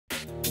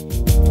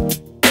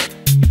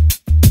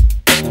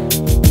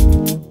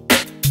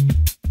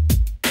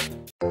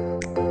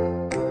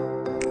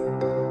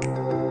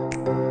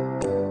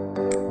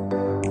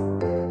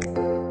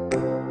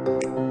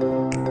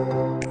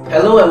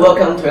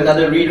to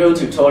another rero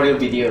tutorial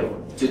video.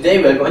 Today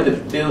we are going to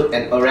build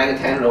an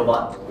orangutan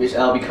robot, which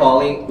I'll be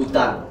calling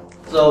Utan.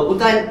 So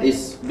Utan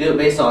is built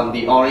based on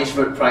the orange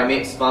bird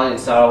primates found in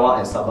Sarawak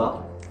and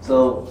Sabah.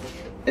 So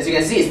as you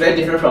can see, it's very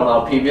different from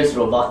our previous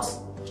robots.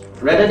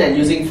 Rather than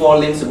using 4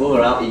 limbs to move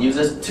around, it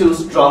uses 2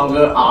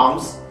 stronger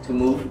arms to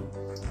move,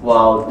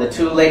 while the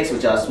 2 legs,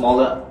 which are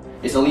smaller,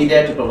 is only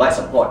there to provide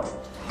support.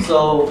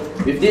 So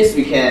with this,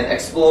 we can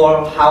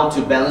explore how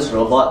to balance the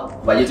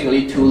robot by using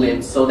only 2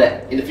 limbs, so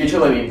that in the future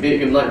when we build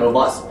humanoid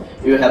robots,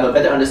 we will have a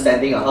better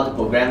understanding of how to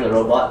program the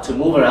robot to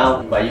move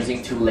around by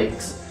using 2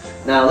 legs.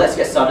 Now let's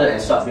get started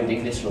and start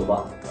building this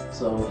robot.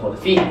 So for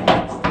the feet,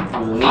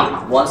 we will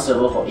need 1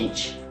 servo for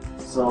each.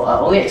 So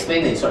I'll only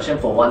explain the instruction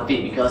for 1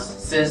 feet because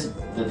since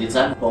the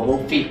design for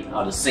both feet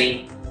are the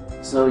same,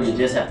 so you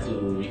just have to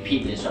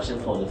repeat the instruction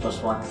for the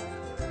first one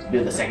to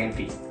build the second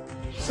feet.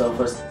 So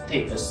first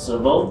take the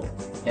servo,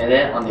 and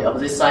then on the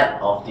opposite side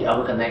of the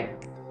upper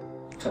connect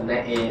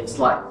it,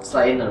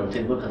 slide in the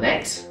rotatable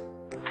connect,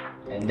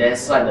 and then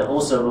slide the whole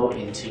servo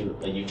into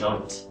a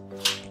U-joint.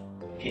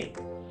 Okay.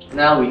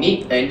 Now we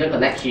need an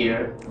interconnect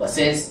here, but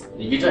since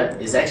the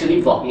U-joint is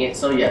actually blocking it,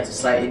 so you have to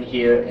slide in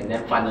here and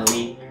then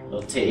finally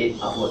rotate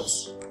it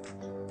upwards.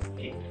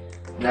 Okay.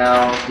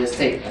 Now just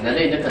take another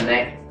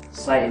interconnect,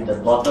 slide in the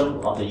bottom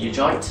of the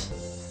U-joint,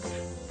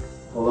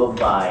 followed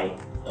by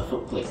a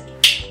foot click.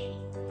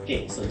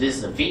 Okay, so this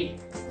is the feet.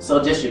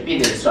 So just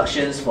repeat the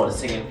instructions for the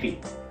second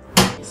feet.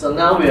 So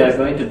now we are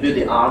going to build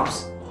the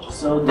arms.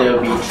 So there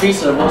will be 3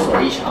 servos for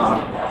each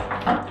arm.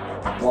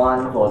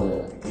 One for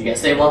the, you can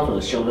say 1 for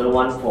the shoulder,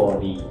 1 for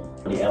the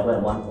elbow,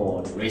 and 1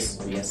 for the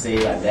wrist. We can say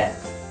like that.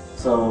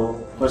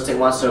 So first take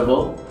 1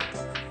 servo,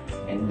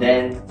 and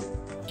then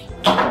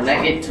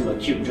connect it to a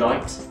cube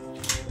joint.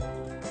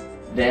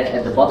 Then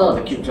at the bottom of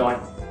the cube joint,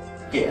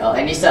 okay,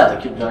 any side of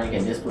the cube joint, you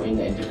can just put in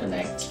the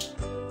interconnect.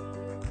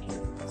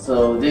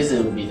 So this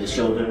will be the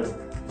shoulder.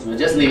 We'll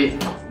just leave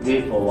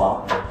it for a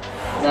while.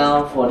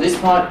 Now for this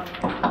part,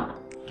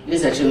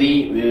 this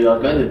actually we are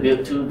going to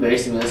build 2 very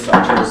similar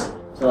structures.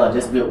 So I'll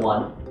just build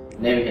one,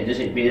 and then we can just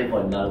repeat it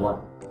for another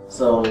one.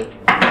 So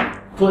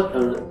put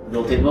a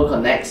rotatable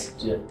connect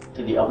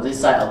to the opposite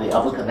side of the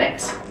upper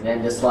connect, and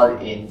then just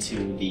slot it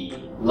into the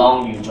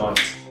long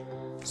U-joint.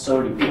 So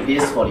repeat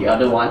this for the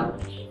other one.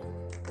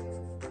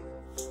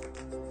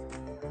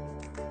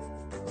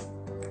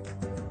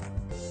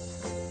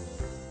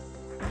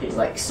 Okay,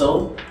 like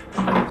so.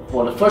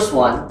 For the first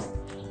one,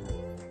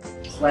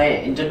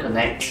 slide an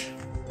interconnect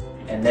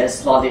and then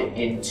slot it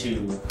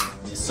into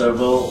the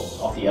servo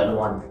of the other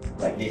one,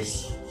 like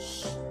this.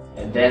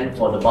 And then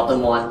for the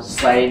bottom one,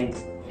 slide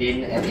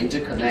in an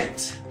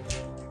interconnect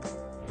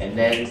and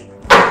then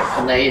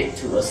connect it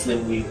to a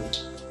slim wheel.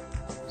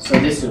 So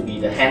this will be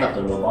the hand of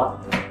the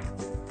robot.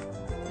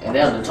 And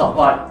then on the top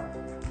part,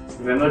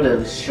 remember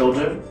the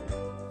shoulder,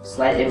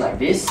 slide in like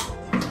this,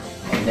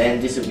 and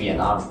then this will be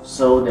an arm.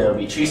 So there will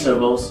be 3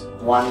 servos,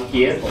 1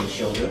 here for the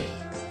shoulder,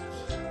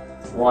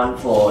 1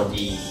 for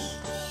the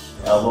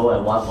elbow,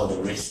 and 1 for the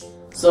wrist.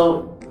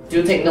 So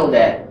do take note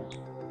that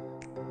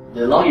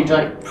the long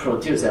U-joint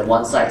protrudes at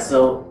one side,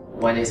 so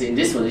when it's in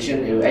this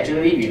position, it will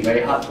actually be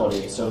very hard for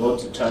the servo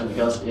to turn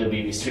because it will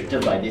be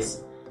restricted by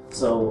this.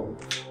 So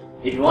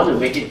if you want to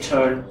make it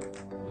turn,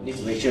 you need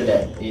to make sure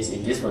that it's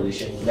in this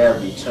position, that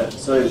will be turned,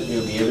 so it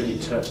will be able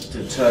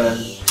to turn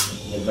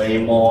in a very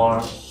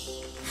more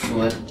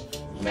fluent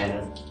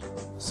manner.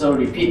 So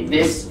repeat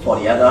this for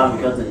the other arm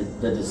because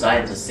the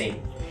design is the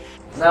same.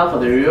 Now for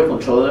the rero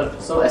controller,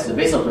 so as the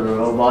base of the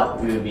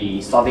robot, we will be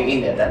slotting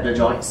in the adapter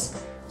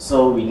joints.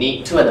 So we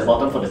need 2 at the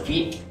bottom for the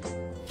feet,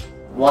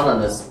 1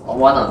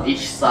 on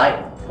each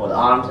side for the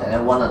arms, and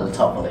then 1 on the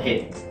top for the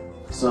head.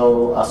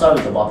 So I'll start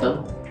with the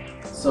bottom.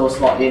 So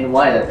slot in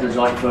 1 adapter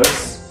joint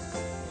first,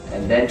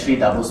 and then 3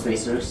 double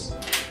spacers,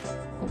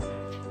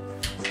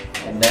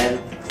 and then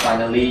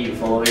finally you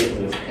follow it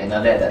with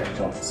another adapter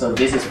joint. So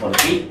this is for the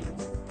feet,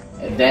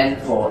 and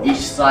then for each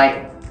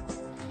side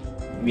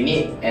we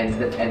need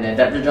an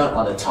adapter joint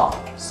on the top.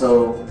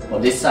 So for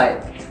this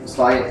side,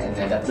 slide an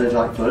adapter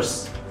joint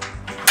first,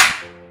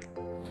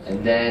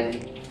 and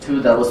then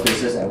 2 double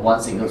spacers and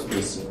 1 single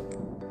spacer.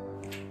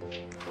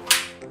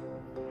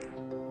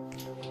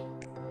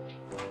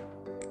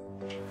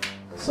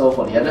 So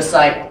for the other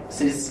side,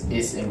 since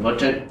it's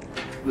inverted,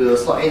 we'll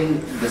slot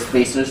in the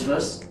spacers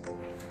first,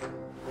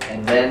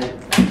 and then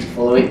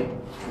follow it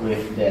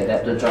with the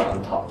adapter joint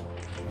on top.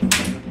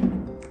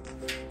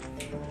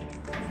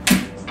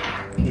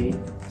 Okay,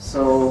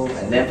 so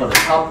and then for the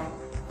top,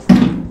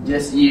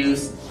 just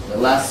use the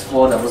last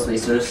 4 double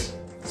spacers.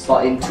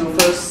 Slot in 2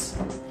 first,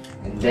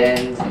 and then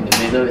in the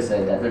middle is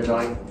the adapter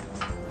joint,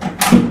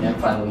 and then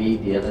finally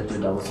the other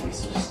 2 double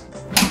spacers.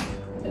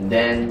 And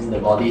then the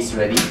body is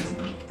ready.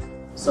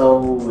 So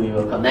we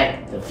will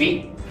connect the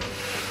feet.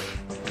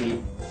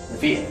 The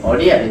feet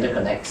already have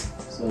interconnects,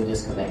 so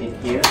just connect it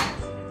here.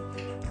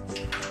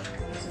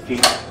 The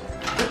feet.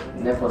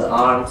 And then for the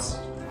arms,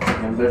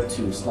 remember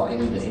to slot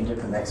in the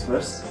interconnects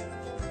first,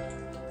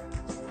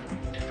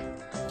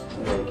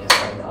 so that you can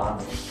slide the arm.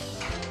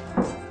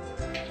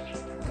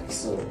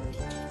 so.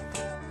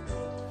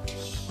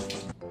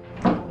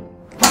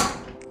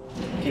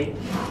 Okay,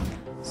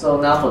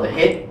 so now for the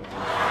head.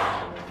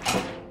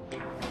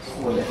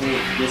 For the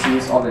head, just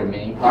use all the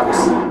remaining parts.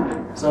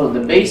 So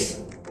the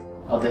base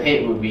of the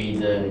head will be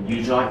the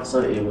U-joint,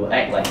 so it will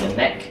act like the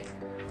neck.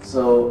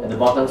 So at the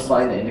bottom,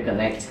 slide in the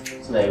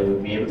interconnect, so that it will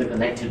be able to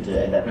connect to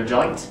the adapter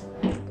joint.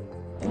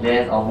 And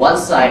then on one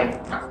side,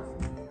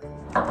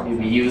 you'll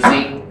be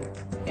using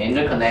an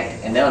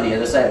interconnect, and then on the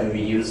other side, we'll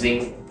be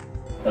using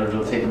a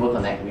rotatable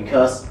connect,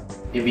 because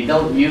if we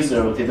don't use the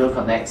rotatable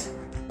connect,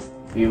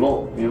 we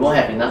won't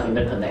have enough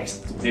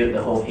interconnects to build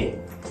the whole head.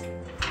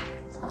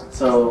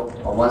 So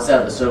on one side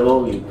of the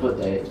servo, we put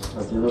the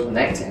rotatable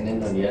connect, and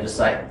then on the other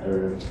side,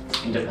 a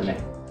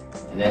interconnect,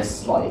 and then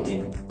slot it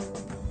in.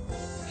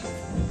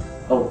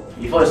 Oh,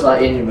 before you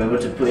slot in, remember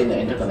to put in the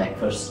interconnect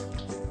first.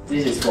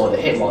 This is for the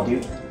head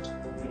module.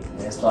 And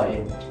then slot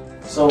in.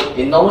 So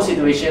in normal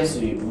situations,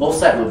 both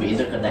sides will be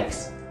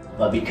interconnects,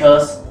 but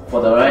because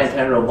for the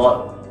Orang-Utan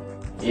robot,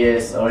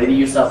 it's already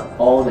used up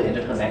all the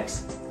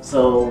interconnects,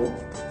 so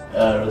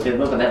a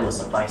rotatable connect will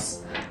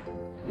suffice.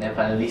 And then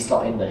finally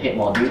slot in the head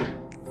module,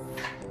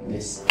 like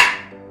this.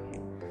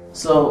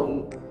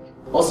 So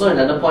also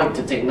another point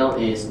to take note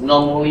is,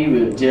 normally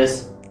we'll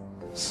just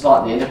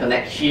slot the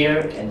interconnect here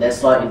and then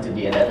slot into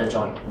the adapter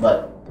joint,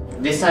 but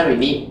this time we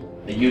need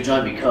the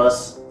U-joint,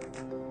 because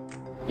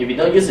if we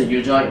don't use the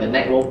U-joint, the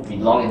neck won't be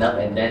long enough,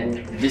 and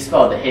then this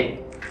part of the head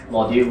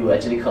module will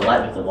actually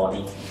collide with the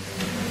body.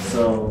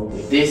 So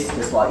with this,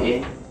 just slot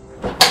in,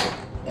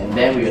 and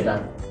then we are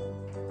done.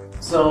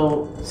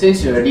 So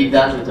since you're already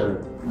done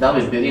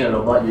with building a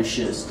robot, you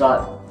should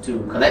start to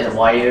connect the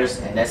wires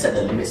and then set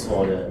the limits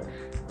for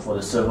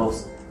the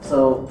servos.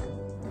 So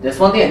there's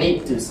one thing I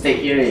need to state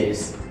here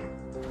is,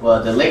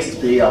 well, the legs is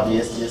pretty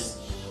obvious, just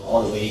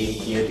all the way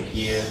here to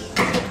here.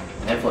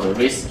 And then for the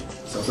wrist,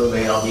 it's also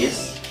very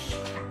obvious.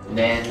 And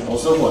then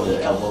also for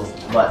the elbow.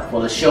 But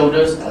for the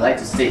shoulders, I like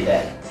to state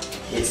that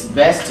it's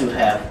best to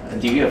have a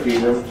degree of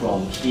freedom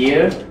from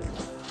here,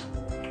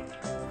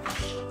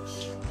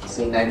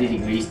 say 90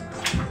 degrees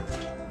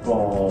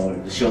for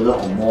the shoulder,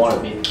 or more a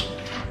bit,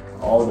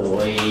 all the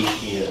way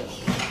here,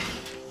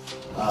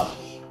 up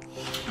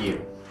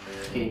here.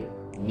 Okay,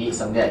 you need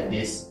something like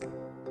this,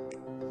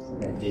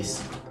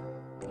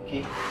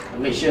 Okay,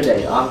 and make sure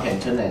that your arm can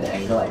turn at an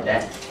angle like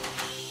that.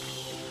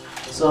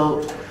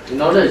 So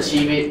in order to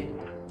achieve it,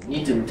 you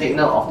need to take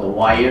note of the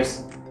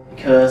wires,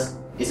 because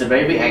it's a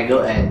very big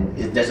angle and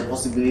there's a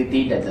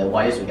possibility that the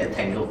wires will get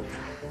tangled.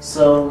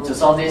 So to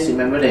solve this,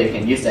 remember that you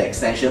can use the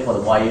extension for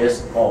the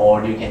wires,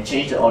 or you can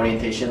change the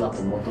orientation of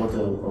the motor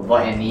to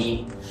avoid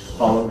any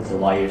problem with the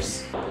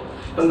wires.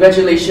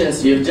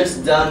 Congratulations, you've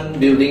just done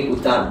building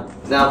Utan.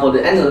 Now for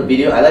the end of the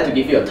video, I'd like to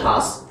give you a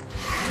task.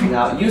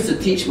 Now use the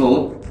teach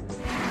mode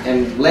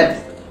and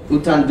let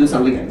Utan do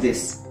something like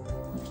this.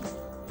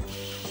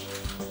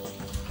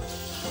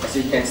 As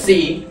you can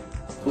see,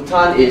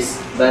 Utan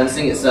is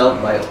balancing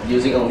itself by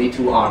using only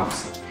 2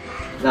 arms.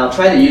 Now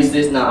try to use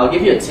this. Now I'll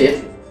give you a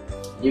tip.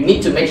 You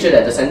need to make sure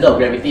that the center of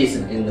gravity is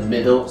in the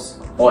middle,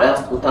 or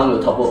else Utan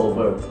will topple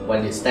over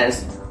when it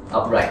stands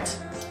upright.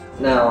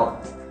 Now,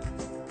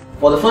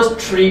 for the first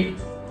 3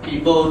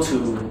 people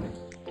to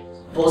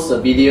post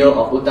a video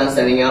of Utan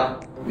standing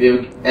up,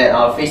 at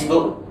our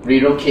Facebook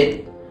rero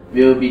kit,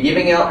 we'll be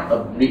giving out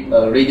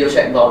a Radio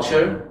Shack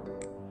voucher,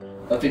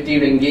 a 50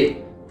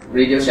 ringgit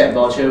Radio Shack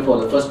voucher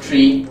for the first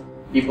 3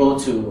 people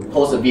to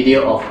post a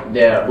video of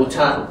their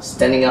Utan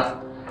standing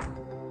up.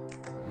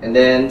 And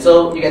then,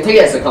 so you can take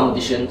it as a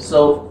competition.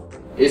 So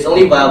it's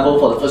only viable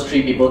for the first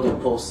 3 people to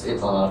post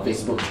it on our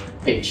Facebook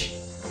page.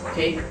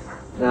 Okay,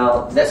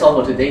 now that's all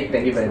for today.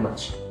 Thank you very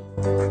much.